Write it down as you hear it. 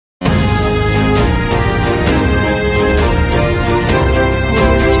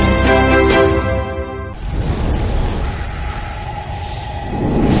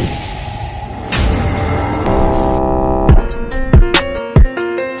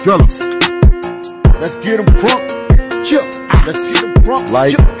Yella. Let's get them crunk. Chip. Let's get them crunk.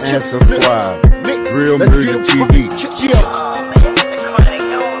 Like and subscribe. Real Music TV.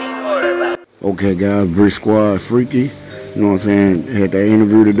 Okay guys, Brick Squad Freaky. You know what I'm saying? Had that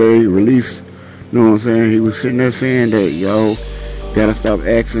interview today, released. You know what I'm saying? He was sitting there saying that, yo, gotta stop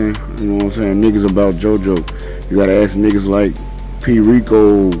asking, you know what I'm saying, niggas about Jojo. You gotta ask niggas like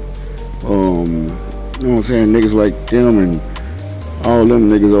Rico, you know what I'm saying, niggas like them and all them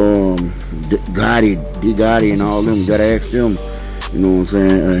niggas, Gotti and all them. You gotta ask them, you know what I'm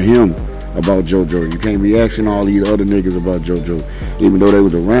saying, him about Jojo. You can't be asking all these other niggas about Jojo, even though they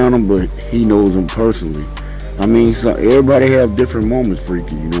was around him, but he knows them personally. I mean, so everybody have different moments,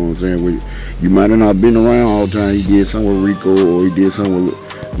 Freaky, you know what I'm saying? You might have not been around all the time. He did something with Rico, or he did something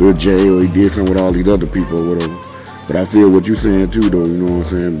with Lil J, or he did something with all these other people or whatever. But I feel what you're saying too, though, you know what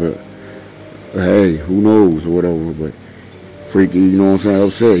I'm saying? But hey, who knows or whatever. But Freaky, you know what I'm saying,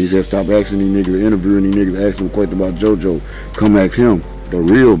 upset. He said stop asking these niggas, interviewing these niggas, asking them questions about Jojo. Come ask him, the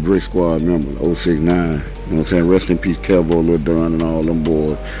real Brick Squad member, 069. You know what I'm saying? Rest in peace, Kevo, Lil Don, and all them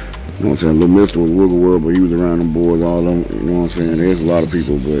boys. You know what I'm saying? Lil Mr. was Wiggle World, but he was around them boys, all them, you know what I'm saying? There's a lot of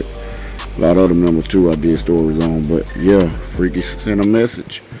people, but a lot of other members too I did stories on. But yeah, Freaky sent a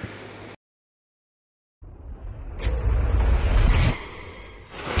message.